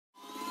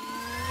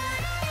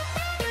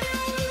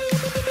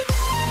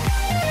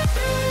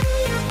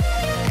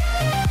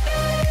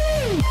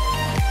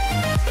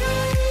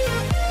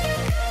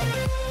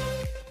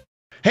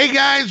Hey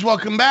guys,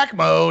 welcome back.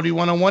 Modii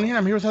 101 here.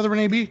 I'm here with Heather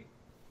and AB.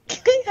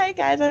 Hi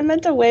guys, I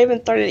meant to wave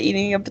and started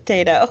eating a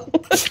potato.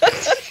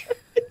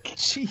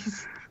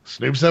 Jeez.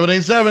 Snoop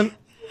 787.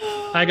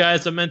 Hi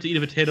guys, I meant to eat a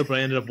potato, but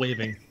I ended up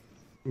waving.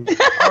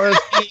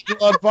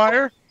 RSP on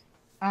fire.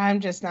 I'm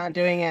just not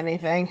doing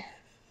anything.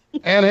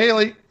 And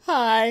Haliee.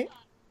 Hi.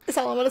 That's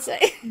all I'm going to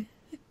say.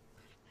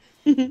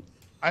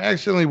 I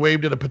accidentally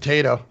waved at a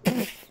potato.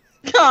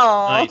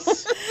 Aw.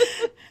 Nice.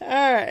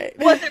 All right.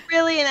 Was it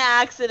really an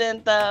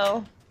accident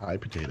though? Hi,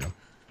 potato.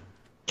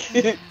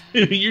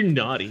 You're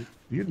naughty.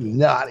 You're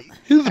naughty.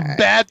 Who's a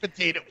bad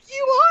potato?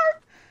 You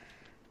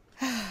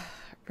are.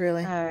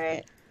 Really? All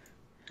right.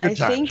 Good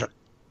time.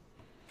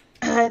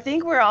 I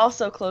think we're all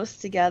so close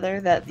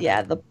together that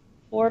the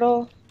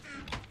portal.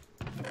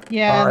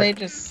 Yeah, All right. they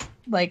just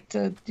like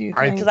to do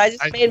I- things. Because I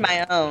just made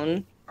my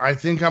own. I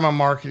think I'm a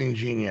marketing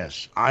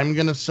genius. I'm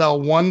going to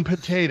sell one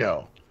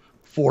potato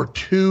for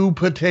 2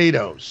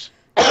 potatoes.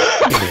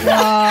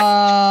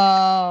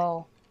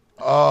 Whoa.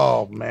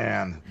 Oh,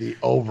 man. The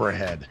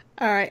overhead.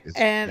 All right. It's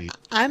And neat.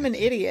 I'm an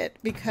idiot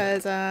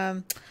because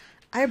I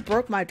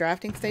broke my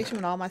drafting station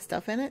with all my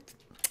stuff in it.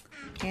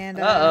 And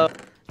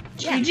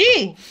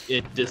GG.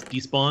 It just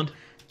despawned.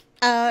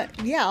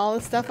 yeah, all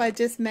the stuff I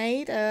just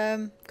made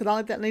because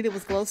all that needed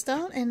was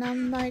glowstone, and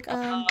I'm like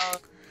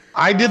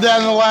I did that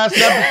in the last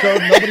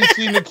episode. Nobody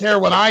seemed to care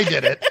when I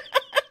did it.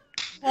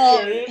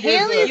 Well, Yeah,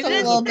 Haley's a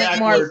there's little a bit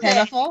more backwards.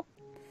 pitiful.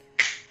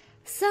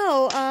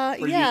 so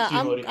For yeah,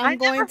 you too, Modii. I'm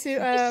going to You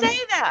say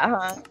that,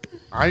 huh?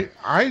 I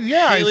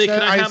Haley, said,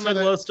 can I have said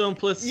my it. glowstone,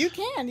 please? you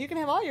can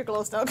have all your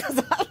glowstone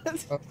because I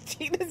was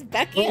cheating this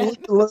back in.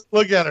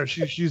 Look at her.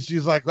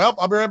 She's like, well,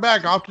 I'll be right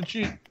back. Off to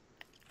cheat.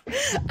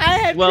 I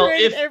had Well,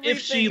 created if everything.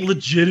 she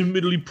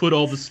legitimately put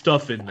all the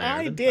stuff in there,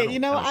 I then did. don't You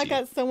know, count I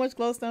got so much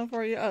glowstone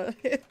for you.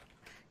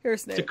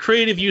 Here's It's a Snoop.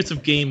 creative use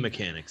of game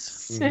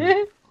mechanics.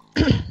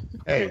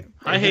 Hey,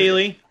 Hi,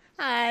 Haley.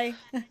 Hi.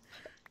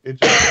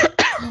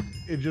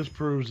 it just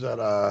proves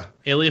that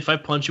Haley, if I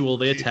punch you, will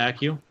they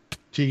attack you?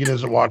 Tegan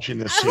isn't watching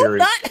this I hope series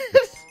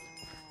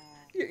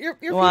not.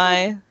 Your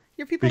Why? People,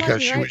 your people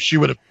because like me, right? she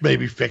would have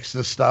maybe fixed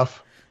this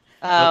stuff.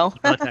 Oh.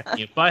 Nope, not attacking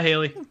you. Bye,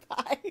 Haley.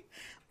 Bye. I'm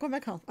going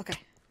back home. Okay.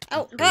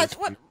 Oh gosh,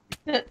 what?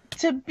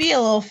 To be a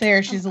little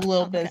fair, she's a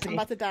little Okay, I'm busy.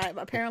 about to die.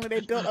 But apparently,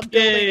 they built a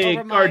building Yay,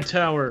 over guard my.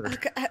 tower.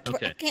 Okay, I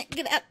Okay. can't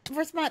get out.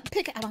 Where's my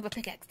pick? I don't have a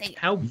pickaxe. Dang it.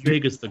 How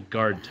big is the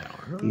guard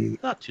tower?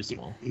 Not too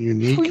small.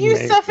 Unique. You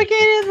name.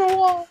 suffocated the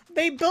wall.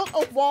 They built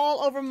a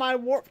wall over my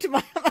warp to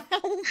my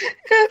home.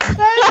 That's so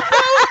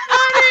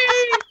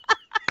funny.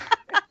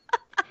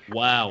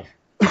 Wow.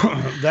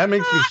 That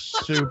makes me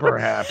super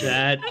happy.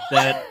 That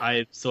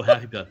I'm so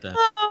happy about that.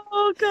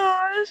 Oh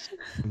gosh.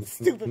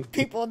 Stupid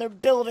people in their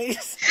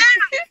buildings.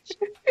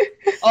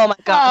 Oh my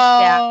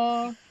gosh. Yeah.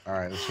 Oh. All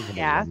right, let's look at the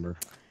Yeah. number.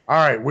 All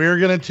right, we're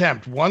gonna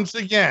attempt once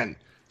again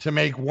to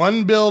make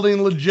one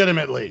building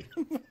legitimately.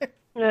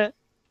 The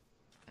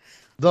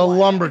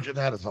lumberjack.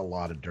 That is a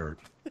lot of dirt.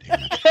 Damn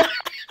it.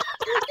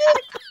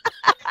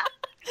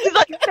 He's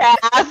like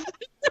fast.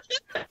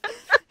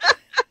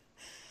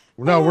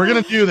 No, we're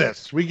gonna do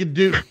this. We could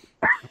do.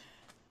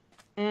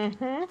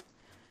 Mm-hmm. All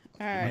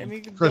right, we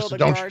can Krista, build a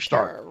don't you guard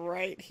start. tower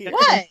right here.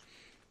 What?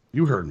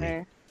 You heard me.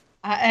 There.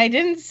 I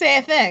didn't say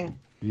a thing.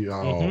 You, oh.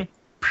 Mhm.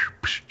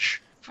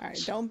 All right,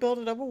 don't build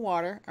it over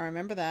water. I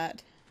remember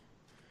that.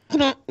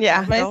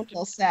 Yeah. I'm a don't-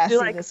 little sassy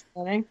like- this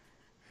morning.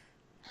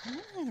 I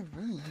don't have a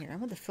room here. I'm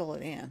going to fill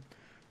it in.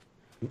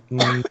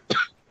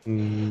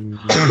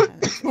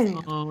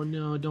 Oh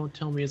no, don't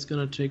tell me it's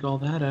gonna take all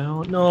that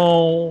out.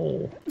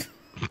 No.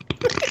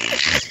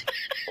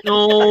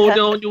 No,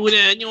 don't do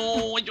that.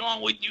 No, what's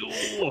wrong with you?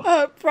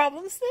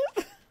 Problem,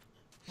 Snoop?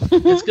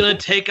 It's gonna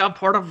take out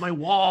part of my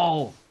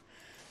wall.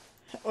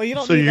 Well, you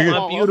don't So need you're that gonna-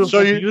 wall. beautiful, So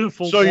you-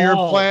 beautiful So your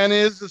wall. plan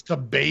is to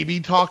baby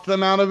talk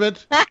them out of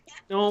it?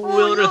 Don't Oh,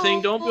 build a no.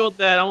 thing. Don't build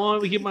that. I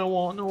want to keep my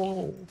wall.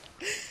 No.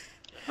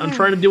 I'm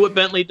trying to do what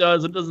Bentley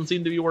does. It doesn't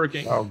seem to be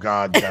working. Oh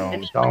God,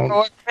 don't.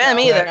 Or him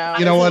either.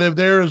 You know what? If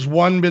there is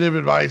one bit of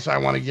advice I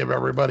want to give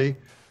everybody,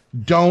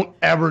 don't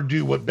ever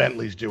do what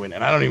Bentley's doing.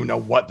 And I don't even know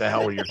what the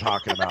hell you're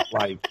talking about,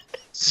 like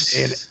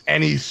in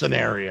any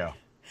scenario.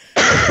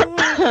 Oh,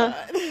 God.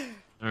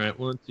 All right,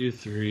 1, 2,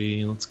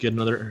 3. Let's get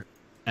another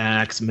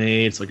axe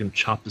made so I can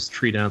chop this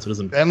tree down so it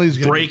doesn't Bentley's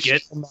gonna break be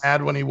it. so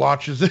mad when he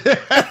watches it.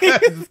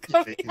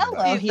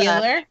 Hello,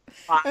 healer.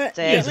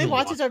 Haley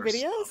watches our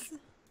videos?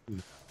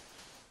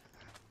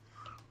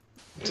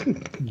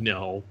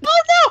 No.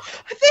 Oh no!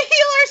 The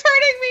healer's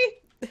hurting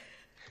me!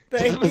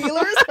 The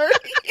healer's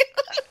hurting you?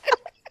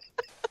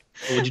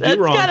 What would you That's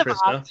do wrong, kind of Krista?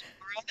 awesome,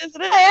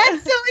 isn't it? I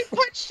accidentally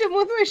punched him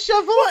with my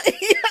shovel.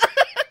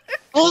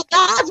 Well,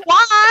 that's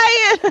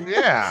why.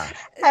 Yeah.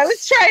 I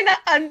was trying to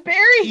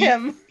unbury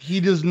him. He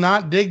does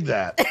not dig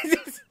that.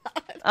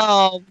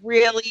 Oh,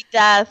 really,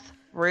 Death?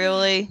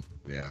 Really?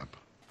 Yeah.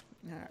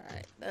 All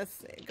right, let's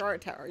see.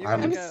 Guard tower. You're I'm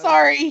gonna I'm go.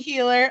 sorry,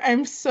 healer.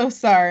 I'm so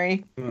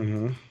sorry.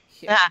 Mm-hmm.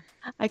 Here.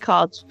 I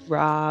called you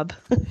Rob.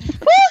 Well,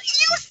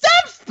 you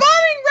stopped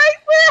spawning right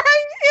where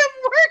I am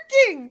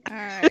working. All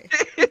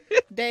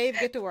right. Dave,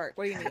 get to work.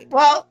 What do you need?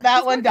 Well,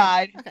 that one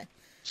died. Okay.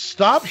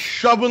 Stop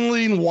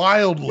shoveling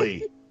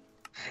wildly.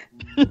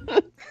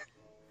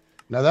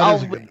 Now that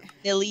is a good.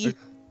 Billy.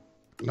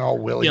 No,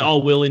 Willie. Yeah,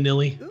 all willy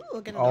nilly, Ooh,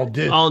 we'll get all another.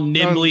 did. all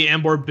nimbly,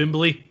 ambor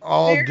bimbly.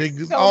 All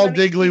There's so all many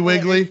diggly people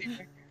wiggly. in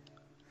here.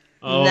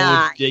 Oh,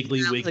 Nice. diggly That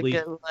was a wiggly.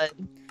 good one.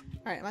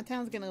 All right, my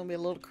town's gonna be a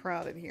little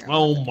crowded here.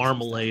 Oh,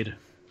 marmalade.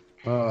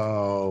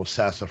 Oh,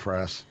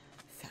 sassafras.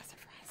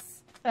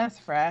 Sassafras. That's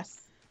fresh.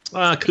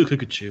 Ah,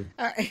 cuckoo.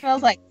 All right.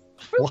 Smells like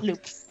Fruit What?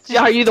 Loops.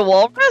 Are you the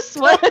walrus?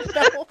 What?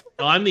 No.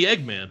 Oh, I'm the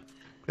Eggman.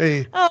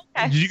 Hey, Oh,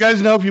 okay. did you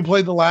guys know if you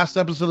played the last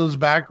episode of this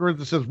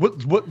backwards, it says what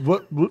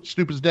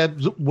Snoop is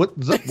dead.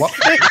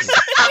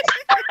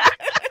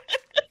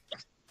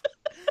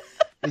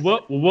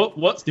 What?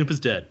 What? Snoop is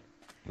dead.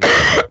 All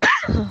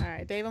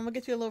right, Dave, I'm gonna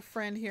get you a little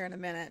friend here in a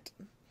minute.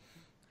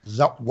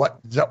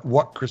 What?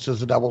 Christa's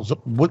the devil.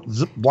 What?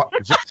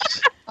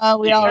 Oh,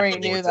 we You already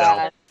got the knew words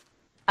that.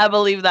 I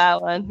believe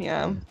that one.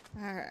 Yeah. All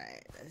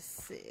right, let's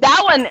see.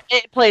 That one,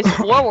 it plays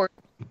forward.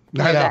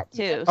 I know. That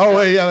too. Oh,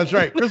 wait, yeah, that's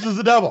right. Christa's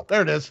the devil.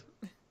 There it is.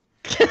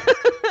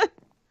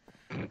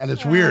 And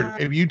it's weird.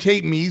 If you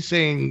take me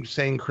saying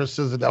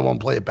Christa's the devil and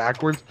play it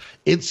backwards,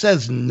 it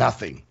says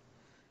nothing.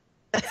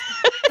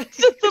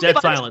 Dead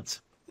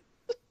silence.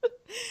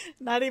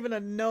 Not even a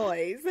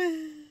noise.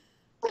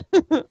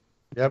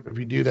 Yep, if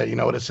you do that, you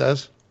know what it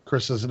says?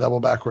 Christa's the devil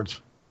backwards.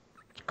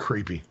 It's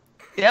creepy.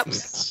 Yep.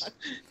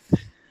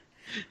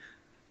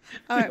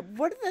 All right,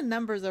 what do the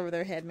numbers over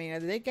their head mean?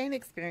 Do they gain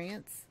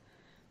experience?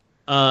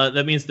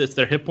 That means that's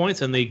their hit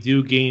points, and they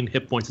do gain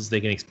hit points as they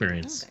gain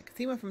experience. Okay, because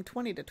he went from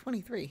 20 to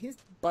 23. He's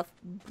buff,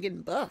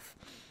 getting buff.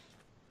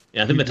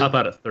 Yeah, I think they top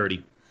out at 30.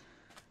 Ooh,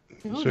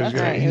 So that's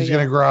right. Here he's we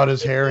gonna go. grow out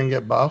his hair and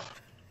get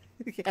buff.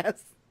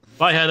 Yes.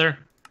 Bye, Heather.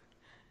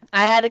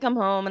 I had to come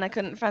home and I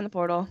couldn't find the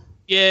portal.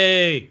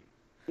 Yay!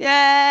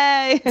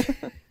 Yay!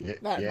 Yeah.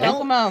 Not- yeah.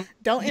 Welcome home.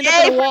 Don't end Yay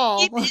up in the for wall.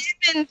 deep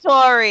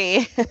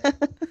inventory.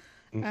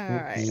 All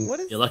right. What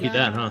is You're lucky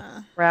that,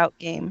 huh? Route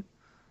game.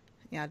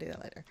 Yeah, I'll do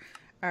that later.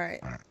 All right.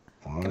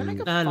 Well, Can I make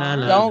a La, la, farm?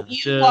 la. Don't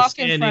you Just walk in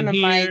standing front of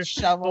my here,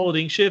 shovel.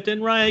 Holding shift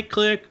and right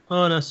click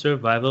on a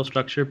survival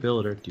structure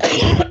builder.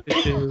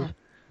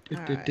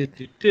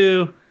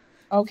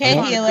 Okay, Come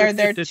on, healer,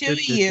 there are Chris. two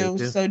of you,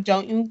 so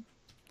don't you...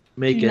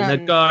 Making a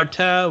None. guard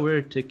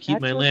tower to keep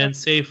That's my what land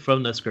safe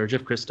from the scourge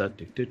of Christa.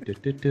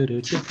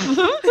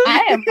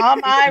 I am on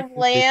my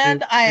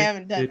land. I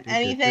haven't done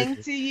anything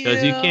to you.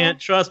 Because you can't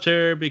trust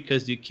her,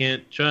 because you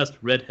can't trust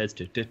redheads.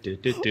 Hey,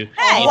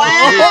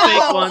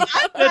 Wow! I'm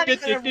not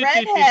even a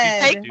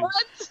redhead. Fake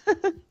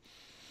ones?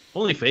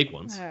 Only fake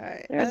ones. All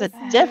right. There's let's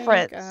a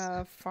difference. make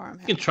a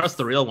farmhouse. You can trust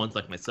the real ones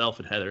like myself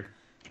and Heather.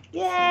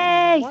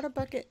 Yay! Water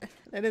bucket.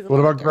 That is. a What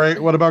lot about of dirt. gray?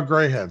 What about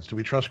gray heads? Do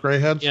we trust gray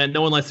heads? Yeah, no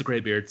one likes the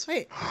graybeards.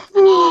 Wait,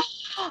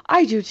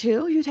 I do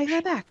too. You take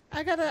that back.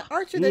 I got an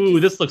archer that Ooh,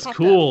 just this looks popped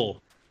cool.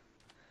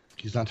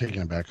 He's not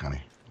taking it back, honey.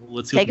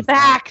 Let's see Take what it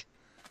back.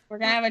 We're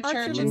gonna have a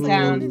Archer church looks in like a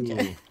town. ninja.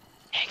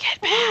 Take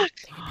it back.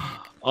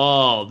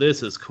 Oh,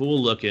 this is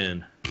cool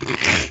looking.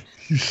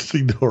 He's just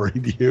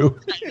ignoring you.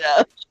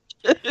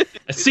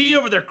 I see you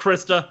over there,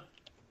 Christa.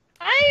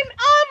 I'm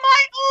on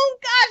my own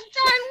gosh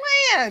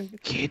darn land.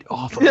 Get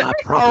off of my All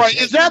property.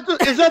 right, is that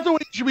the way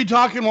you should be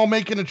talking while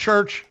making a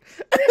church?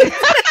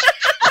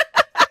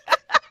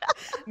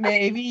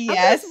 Maybe I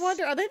yes. just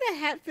wonder, are they the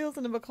Hatfields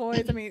and the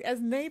McCoys? I mean, as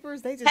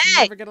neighbors, they just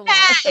Hey, never get along.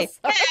 hey,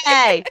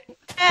 hey,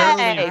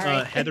 Apparently,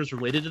 hey. Heather's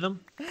related to them.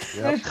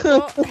 Yep.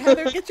 Well,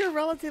 Heather, get your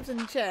relatives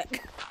in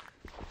check.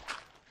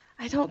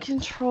 I don't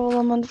control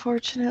them,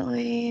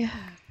 unfortunately.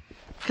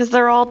 Because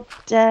they're all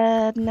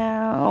dead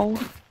now.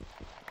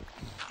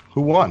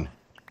 Who won?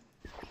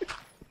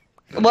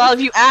 Well,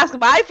 if you ask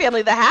my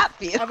family, the I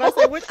Hatfields. was, gonna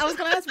say, I was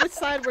going to ask, which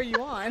side were you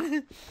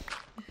on?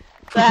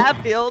 The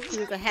Hatfields. He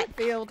was a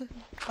Hatfield.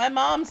 My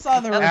mom saw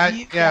the Yeah,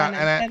 review yeah, down in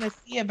and I-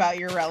 Tennessee about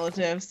your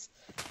relatives.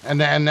 And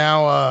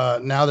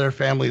now their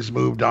family's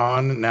moved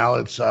on. Now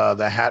it's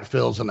the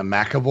Hatfields and the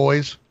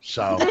McAvoys.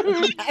 So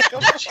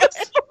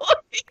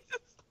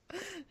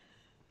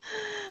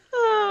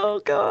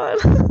Oh, God.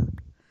 All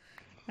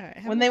right,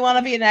 how When they want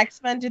to be an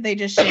X-Men, do they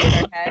just shave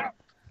their head?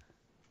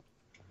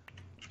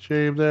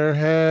 shave their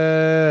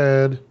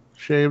head.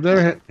 Shave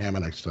their head. Damn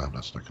it! I still have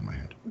that stuck in my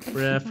head.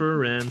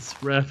 Reference.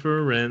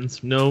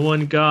 No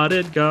one got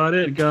it.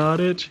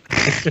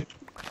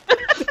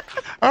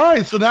 All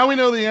right, so now we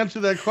know the answer to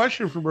that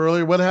question from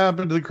earlier. What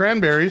happened to the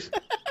cranberries?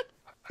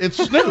 It's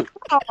Snoop.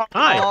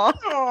 Hi.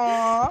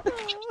 Aww.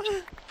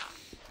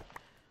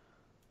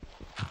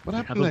 What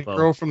happened Have to a that bow.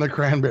 girl from the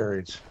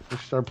cranberries? We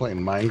should start playing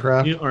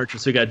Minecraft. New Archer.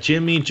 So we got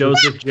Jimmy,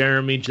 Joseph,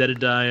 Jeremy,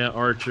 Jedediah,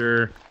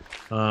 Archer.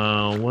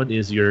 What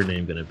is your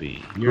name gonna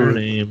be? Your Who?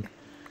 name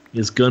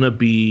is gonna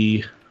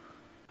be.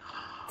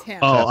 Tim.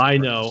 Oh, I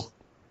know.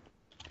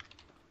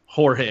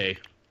 Jorge.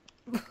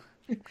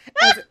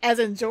 As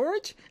in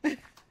George?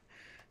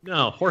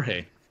 No,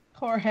 Jorge.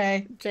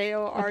 Jorge. Jorge. J.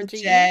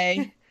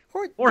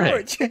 Jorge.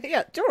 George.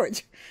 Yeah,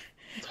 George.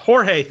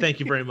 Jorge, thank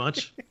you very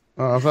much.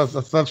 Oh, I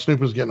thought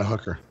Snoop was getting a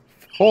hooker.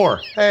 Whore.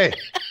 Hey.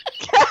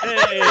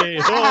 Hey,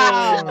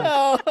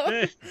 Oh.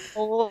 hey.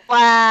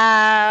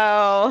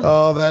 Wow.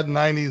 Oh, that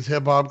 90s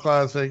hip hop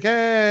classic.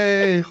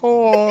 Hey,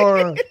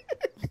 whore.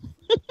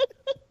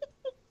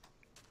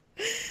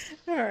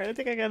 All right, I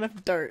think I got enough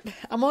dirt.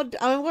 I'm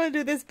gonna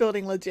do this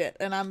building legit,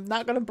 and I'm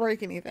not gonna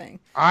break anything.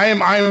 I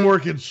am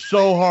working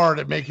so hard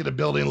at making the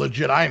building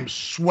legit. I am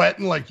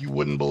sweating like you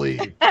wouldn't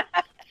believe.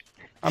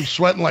 I'm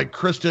sweating like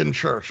Christa in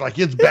church. Like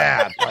it's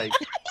bad. Like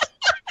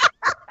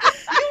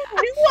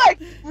You like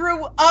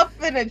grew up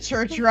in a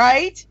church,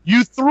 right?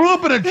 you threw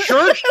up in a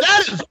church?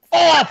 That is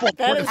awful.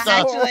 That is Christa.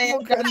 Actually,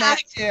 horrible. I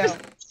do.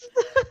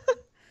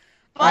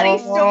 Funny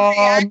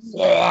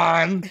story.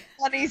 on.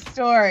 Funny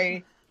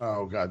story.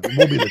 Oh God,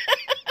 we'll be the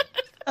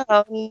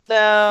Oh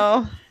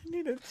no. I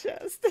need a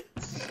chest.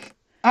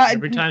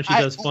 Every time she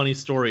does funny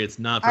story, it's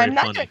not very I'm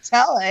not funny. gonna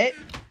tell it.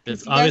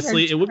 It's You guys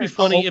obviously are it would be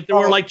funny if there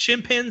were like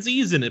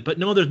chimpanzees in it, but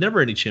no, there's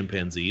never any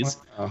chimpanzees.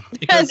 And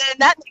Because then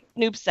that makes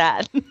Snoop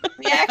sad. We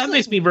that actually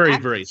makes me very,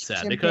 have very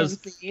sad because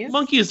chimpanzees.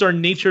 monkeys are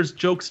nature's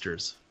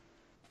jokesters.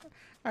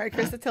 All right,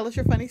 Krista, tell us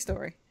your funny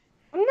story.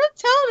 I'm not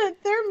telling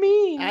it. They're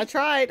mean. I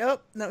tried. Oh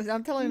no, I'm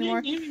not telling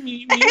anymore.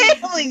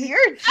 Haley, you're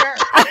a jerk.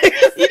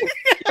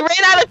 You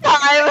ran out of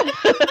time.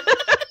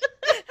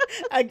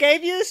 I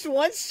gave you this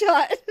one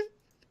shot.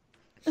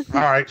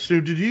 All right,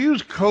 Sue, did you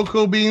use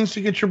cocoa beans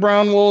to get your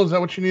brown wool? Is that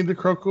what you need the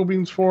cocoa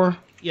beans for?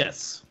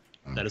 Yes,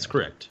 that is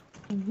correct.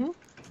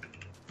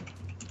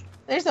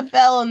 There's a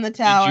bell in the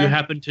tower. Did you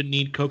happen to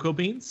need cocoa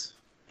beans?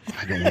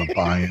 I don't want to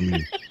buy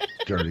any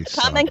dirty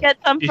stuff. Come and get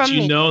some Did from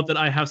you me. know that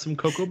I have some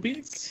cocoa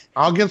beans?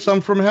 I'll get some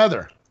from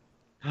Heather.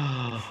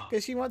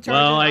 Because she won't charge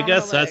Well, an I arm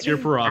guess and a that's leg. your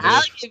I'll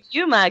prerogative. give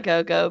you my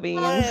cocoa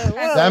beans.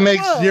 That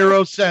makes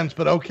 0 sense,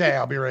 but okay,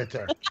 I'll be right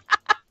there.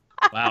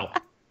 Wow.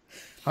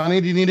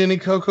 Honey, do you need any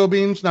cocoa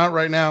beans? Not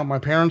right now. My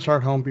parents are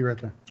at home. Be right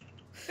there.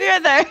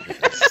 You're there.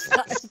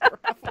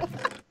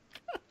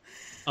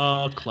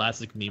 Oh,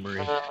 classic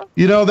memery.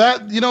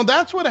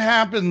 That's what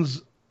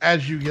happens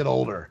as you get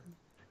older.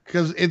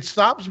 Because it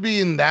stops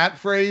being that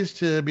phrase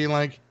to being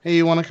like, hey,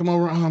 you want to come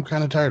over? Oh, I'm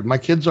kind of tired. My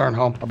kids aren't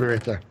home. I'll be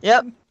right there.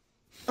 Yep.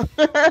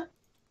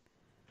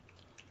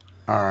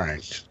 All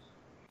right.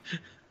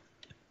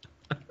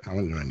 How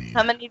many do I need?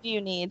 How many do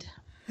you need?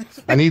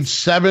 I need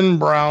 7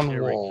 brown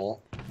There we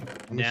wool.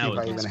 Let me Now see if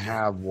I it's even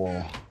have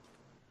wool.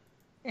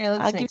 Here,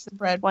 let's I'll make give some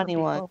bread.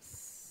 21.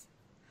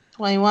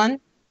 21.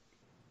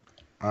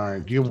 All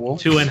right. Do you have wool?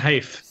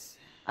 2.5.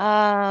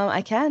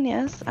 I can,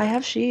 yes. I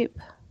have sheep.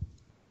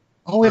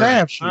 Oh, wait, I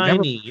have sheep. I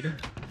Never- need.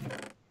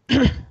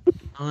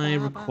 I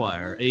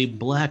require a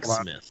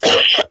blacksmith.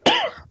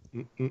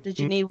 Did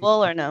you need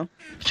wool or no?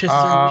 Just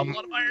Um, a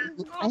lot of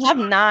iron. I have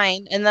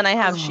 9, and then I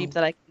have sheep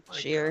that I can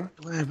shear.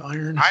 Do I have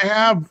iron? I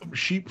have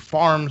sheep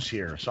farms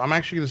here, so I'm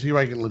actually going to see if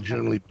I can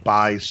legitimately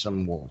buy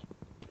some wool.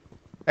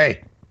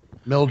 Hey,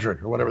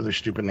 Mildred, or whatever their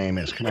stupid name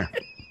is. Come here.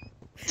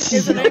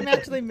 Is the name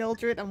actually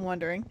Mildred? I'm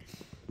wondering.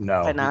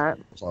 No. Why not?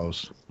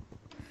 Close.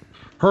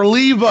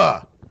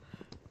 Herleva.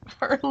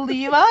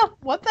 Leva?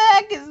 What the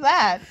heck is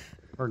that?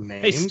 Her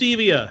name. Hey,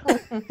 Stevia.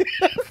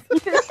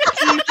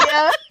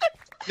 Stevia?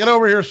 Get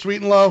over here,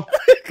 sweet and low.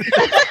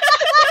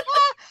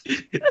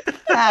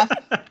 Ah,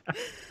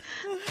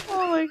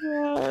 Oh my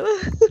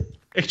god.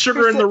 Hey,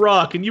 Sugar in the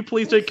Raw. Can you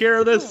please take care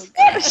of this?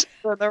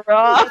 For the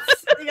raw.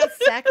 You got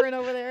saccharin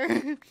over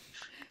there.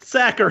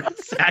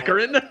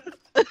 Saccharin.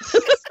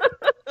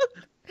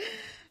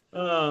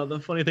 The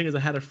funny thing is I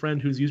had a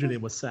friend whose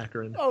username was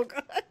Saccharin. Oh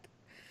god.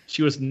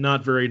 She was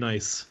not very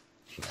nice.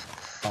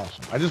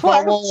 Awesome. I just why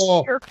want was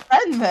wool. your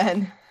friend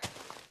then?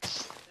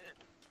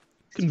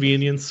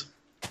 Convenience.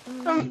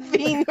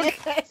 Convenient.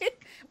 Okay.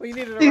 Well, you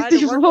needed a ride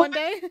to work one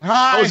day?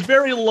 Hi. I was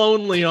very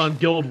lonely on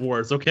Guild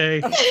Wars,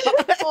 okay?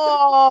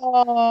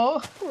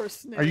 Oh. Poor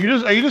Snoop. Are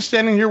you just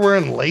standing here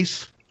wearing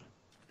lace?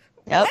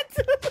 Yep.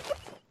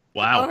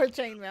 Wow. Or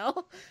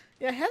chainmail.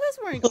 Yeah, Heather's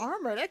wearing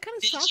armor. That kind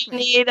of Did shocked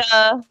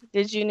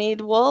you me.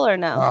 need wool or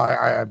no?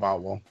 I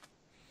bought wool.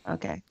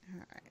 Okay. All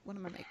right, what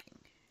am I making?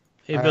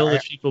 Hey,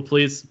 Village people,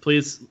 please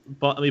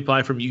let me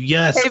buy from you.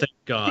 Yes, Hey, thank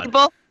God.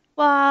 People,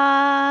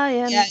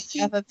 why?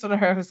 Yeah, that's what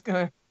I was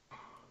gonna.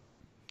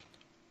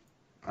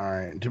 All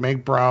right. To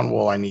make brown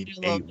wool, I need You're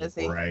a little 8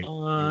 busy. wool, right?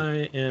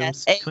 I am.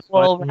 Yes, 8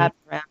 wool wrapped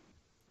around.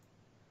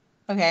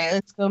 Okay,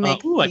 let's go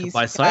make ooh, I could these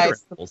buy cider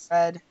guys the apples.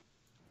 bread.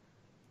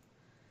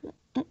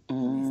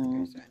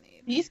 Mm. Stickers do I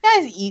need? These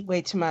guys eat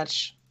way too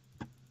much.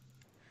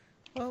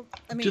 Well,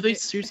 I mean, Do they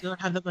seriously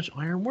not have that much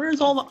iron? Where is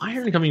all the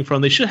iron coming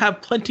from? They should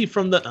have plenty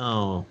from the.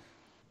 Oh.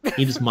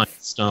 He just mined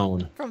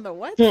stone. from the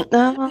what? No.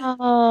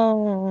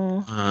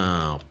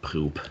 Oh,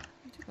 poop. What'd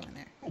you go in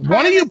there?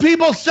 One of you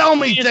people sell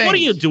me Yes, things. what are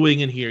you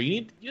doing in here?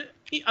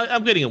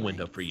 I'm getting a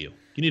window for you.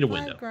 You need a 5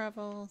 window.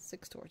 gravel,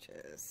 6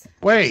 torches.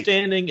 Wait.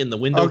 Standing in the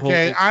window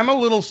Okay, hole. I'm a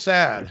little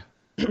sad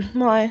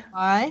Why?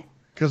 Why?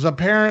 because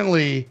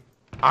apparently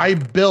I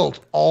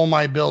built all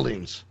my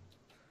buildings.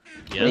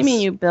 What do you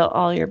mean you built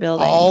all your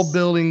buildings? All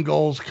building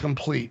goals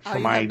complete for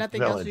you my have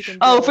nothing else you village. can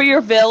Oh, build. for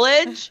your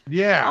village?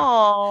 Yeah.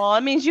 Oh,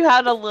 that means you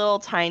had a little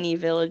tiny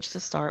village to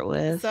start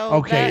with. So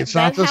Okay, it's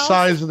not the house-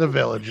 size of the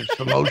village; it's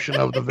the motion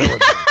of the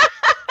village.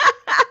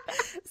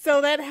 So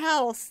that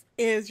house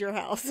is your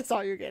house. That's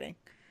all you're getting.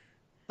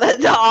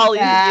 That's all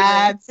he's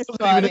That's It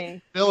wasn't even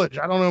funny. a village.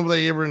 I don't know if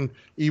they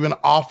even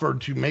offered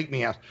to make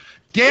me a.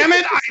 Damn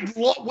it!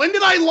 When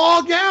did I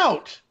log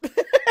out?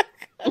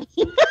 doing.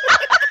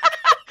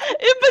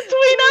 In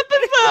between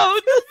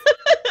episodes.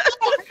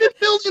 I've been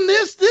building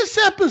this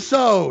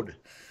episode.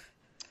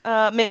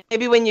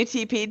 Maybe when you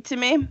TP'd to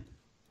me.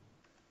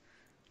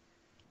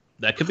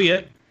 That could be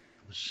it.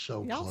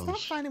 So Y'all stop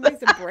close. finding ways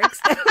to break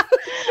stuff.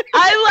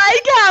 I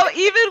like how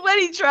even when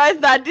he tries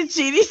not to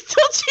cheat, he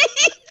still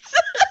cheats.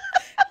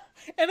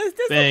 And it's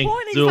Bang,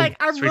 disappointing. zoom, He's like,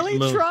 I'm straight to really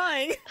the moon.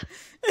 trying.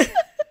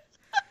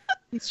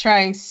 He's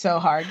trying so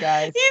hard,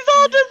 guys. He's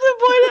all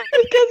disappointed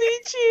because he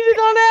cheated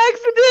on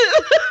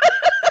accident.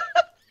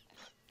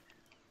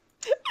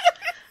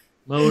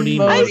 Modii,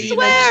 Modii.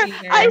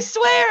 I Modii.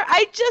 swear,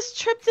 I just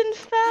tripped and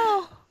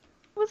fell.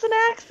 It was an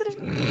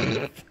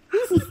accident.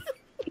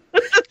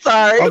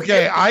 Sorry.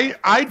 Okay,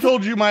 I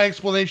told you my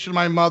explanation to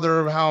my mother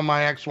of how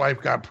my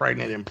ex-wife got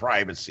pregnant in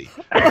privacy.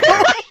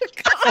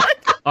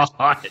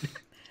 God.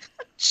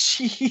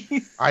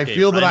 Jeez. I Okay,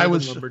 feel that I Prime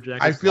was and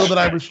Lumberjack I is feel that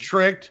I fine. was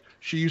tricked.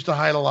 She used to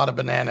hide a lot of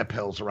banana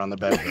pills around the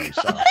bedroom.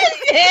 So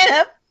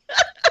Yeah.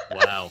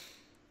 Wow.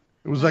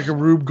 it was like a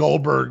Rube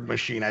Goldberg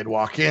machine. I'd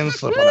walk in,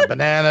 slip on a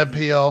banana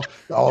peel.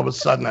 All of a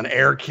sudden, an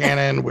air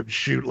cannon would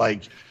shoot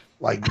like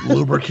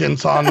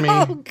lubricants on me.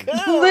 Oh,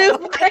 God.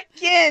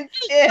 Lubricant.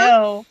 Ew.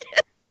 All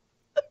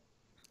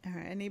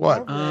right, I need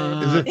What? more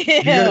wood. Is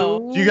it?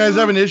 Do you guys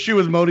have an issue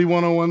with Modii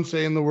 101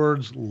 saying the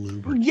words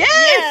lubricant?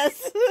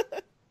 Yes.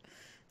 Yes.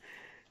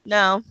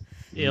 No.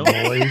 Ew.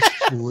 Moist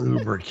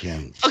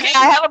lubricants. Okay,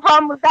 I have a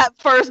problem with that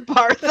first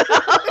part, though.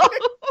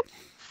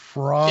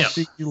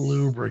 Frothy This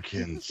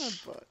lubricants.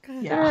 is a book.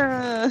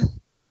 Yeah.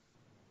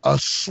 A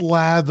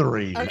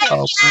slathering. Okay.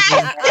 of-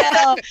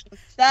 Ew.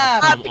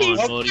 Stop. Come on, piece.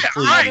 Modii,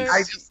 Alright,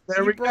 please. there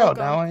You we go. broke 'em.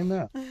 Now I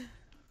know.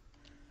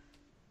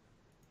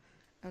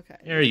 Okay.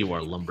 There you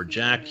are,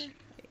 lumberjack.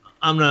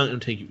 I'm not going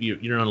to take you.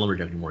 You're not a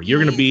lumberjack anymore. You're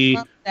going to be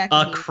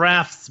a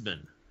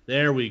craftsman.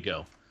 There we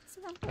go.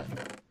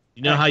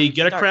 You know how you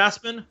get a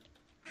craftsman?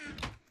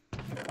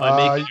 By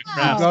making a You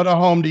craftsman. go to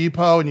Home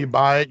Depot and you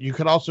buy it. You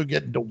could also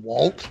get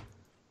DeWalt.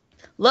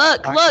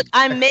 Look,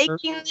 I'm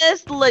making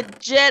this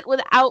legit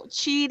without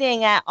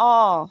cheating at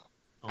all.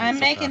 Oh, I'm so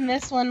making crafty.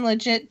 this one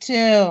legit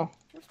too.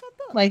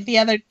 Like the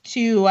other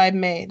two I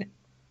made.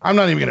 I'm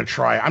not even going to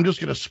try. I'm just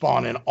going to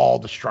spawn in all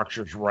the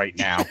structures right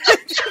now.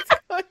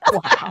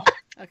 Wow.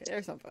 Okay,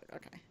 there's some book.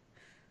 Okay.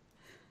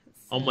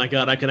 Oh my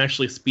god, I can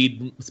actually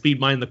speed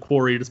mine the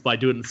quarry just by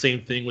doing the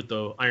same thing with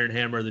the iron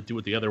hammer that do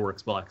with the other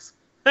works blocks.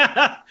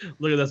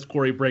 Look at this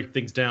quarry break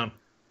things down.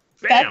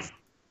 Bam!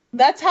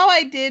 That's how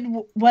I did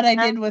what I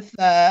did with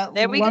the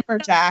There we go.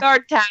 lumberjack.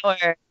 Guard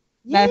tower.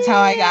 That's how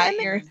I got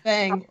Yeah, your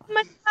thing.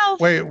 myself.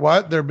 Wait,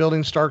 what? They're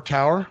building Stark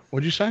Tower?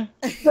 What'd you say?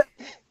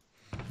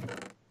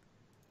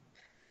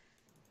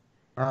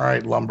 All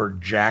right,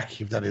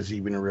 Lumberjack, if that is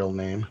even a real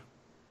name.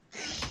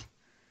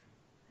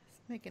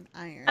 Making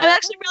iron. I'm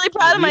actually really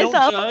proud of We don't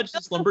myself. judge,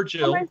 just lumber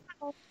Jill.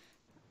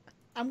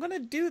 I'm gonna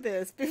do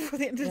this before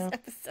the end of this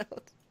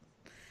episode.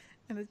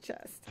 And a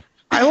chest.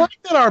 I like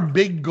that our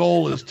big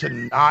goal is to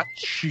not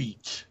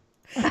cheat.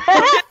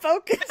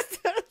 Focused.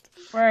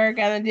 We're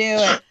gonna do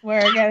it.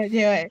 We're gonna do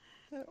it.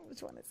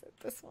 Which one is it?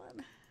 This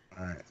one.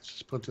 All right, let's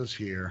just put this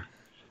here.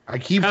 I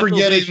keep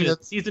forgetting Craftilization,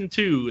 that season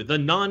 2, the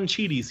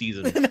non-cheaty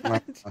season.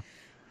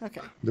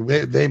 Okay.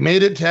 they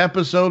made it to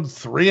episode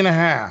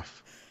 3.5.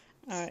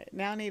 All right.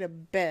 Now I need a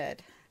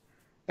bed.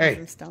 Hey,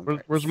 Some stone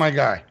where's bricks. my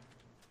guy?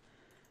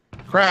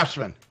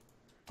 Craftsman.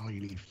 Oh, you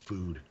need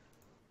food.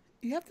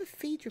 You have to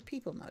feed your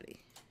people, Modii.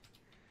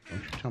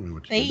 Don't you tell me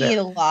what to They do. eat There.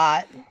 a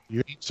lot.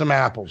 You eat some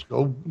apples.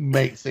 Go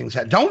make things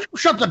happen. Don't you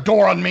shut the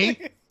door on me.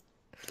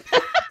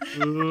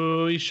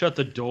 Ooh, he shut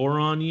the door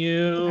on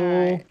you.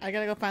 All right. I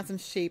gotta go find some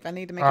sheep. I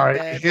need to make All a right,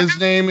 bed. his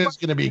name is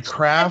going to be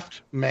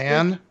Craft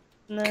Man.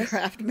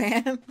 Craft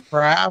man.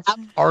 Craft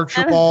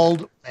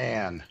Archibald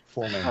Man.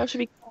 Full name. How should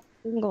be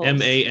singles?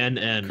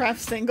 M-A-N-N. Craft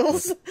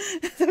singles.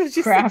 Is that what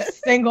you Craft said?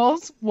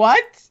 singles.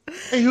 What?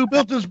 Hey, who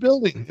built this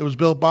building? It was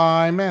built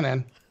by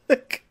Manon.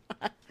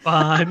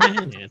 Bye,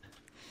 man.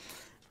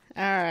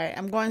 All right.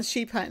 I'm going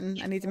sheep hunting.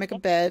 I need to make a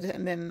bed,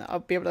 and then I'll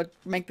be able to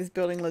make this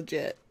building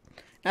legit.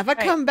 Now, if I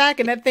come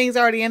back and that thing's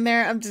already in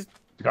there, I'm just.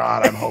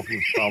 God, I'm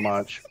hoping so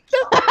much.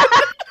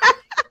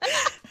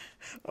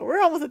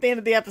 We're almost at the end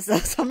of the episode,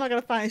 so I'm not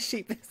gonna find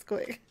sheep this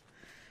quick.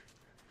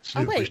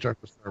 Snoop, wait. restart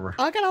the server.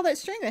 Oh, I got all that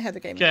string that Heather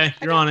gave me. Okay,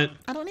 you're on it.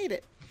 I don't need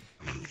it.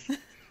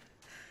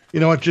 You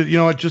know what?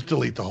 Just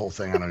delete the whole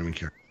thing. I don't even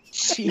care.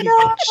 Jeez.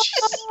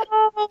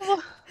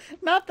 No.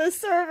 Not the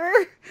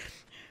server.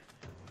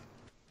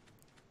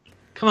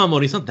 Come on,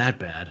 Modii, it's not that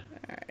bad.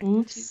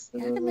 Oops.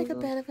 Yeah, I can make a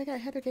bed if I got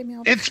Heather gave me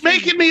all. It's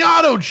making me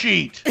auto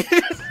cheat.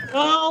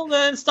 Well,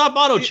 then stop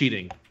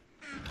auto-cheating.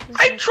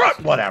 I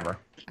trust whatever.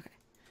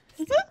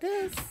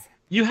 This.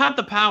 You have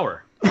the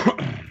power.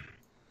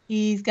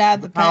 He's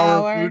got the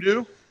Power power. of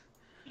voodoo.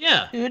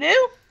 Yeah. Voodoo?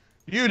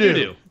 You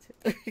do.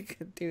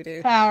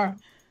 Doo-doo. Power.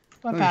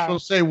 What You're power?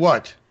 supposed to say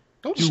what?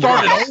 Don't Do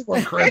start what? it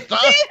over, Christa.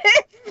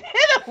 It's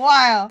been a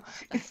while.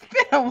 It's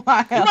been a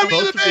while. Let me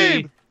Supposed the to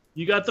be, babe.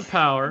 you got the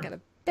power. I got a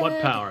What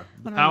bed. power?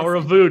 The What am I power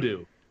of missing?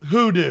 voodoo.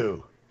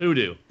 Hoodoo.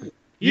 Voodoo.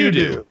 You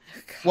do.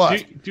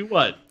 What? Do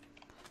what?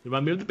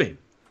 Remind me of the babe.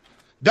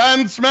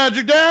 Dance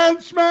magic,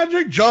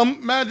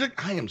 jump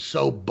magic. I am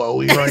so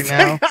Bowie right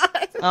now.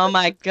 Oh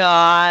my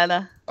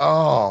god.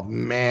 Oh,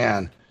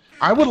 man.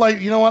 I would like,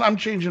 you know what? I'm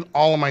changing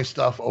all of my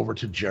stuff over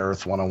to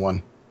Jareth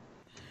 101.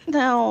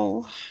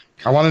 No.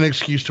 I want an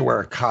excuse to wear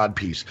a cod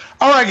piece.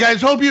 All right,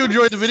 guys. Hope you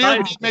enjoyed the video.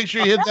 Nice. Make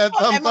sure you hit that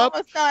thumbs I'm up.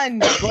 almost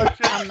done. Questions,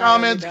 not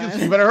comments, really done.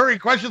 concerns. You better hurry.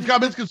 Questions,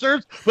 comments,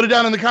 concerns. Put it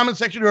down in the comment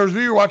section. Or if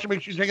you're watching,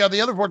 make sure you check out the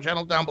other 4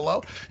 channels down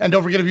below. And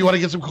don't forget, if you want to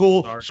get some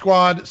cool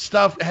squad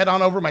stuff, head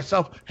on over.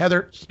 Myself,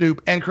 Heather,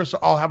 Snoop, and Christa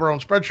all have our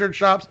own Spreadshirt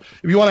shops.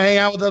 If you want to hang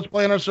out with us,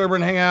 play on our server,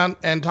 and hang out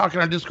and talk in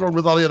our Discord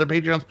with all the other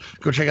Patreons,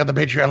 go check out the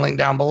Patreon link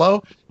down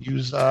below.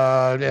 Use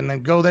and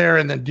then go there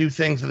and then do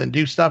things and then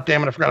do stuff.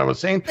 Damn it, I forgot what I was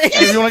saying. And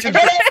if you want to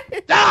get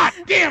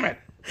damn it.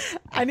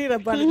 I need a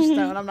abundance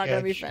stone. I'm not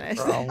gonna be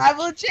finished. Bro. I'm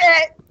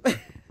legit.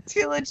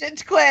 Too legit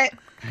to quit.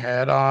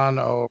 Head on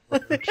over.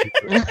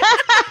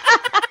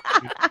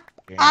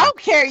 I don't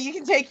care. You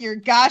can take your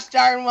gosh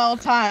darn well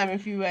time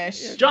if you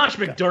wish. Josh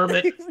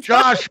McDermott.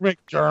 Josh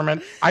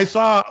McDermott. I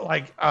saw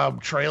like a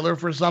trailer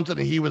for something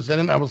and he was in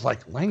it. I was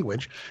like,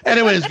 language.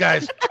 Anyways,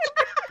 guys, if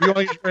you want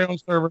to get your own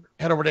server,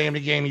 head over to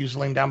AMD Game. Use the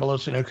link down below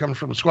so you know it comes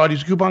from the squad.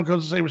 Use coupon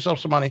codes to save yourself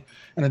some money.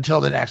 And until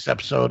the next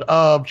episode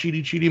of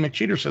Cheaty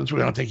McCheatersons, we're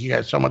going to thank you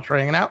guys so much for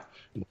hanging out.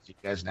 And we'll see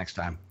you guys next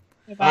time.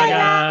 Bye, Bye.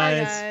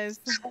 guys.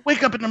 Bye, guys.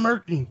 Wake up in the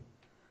murky.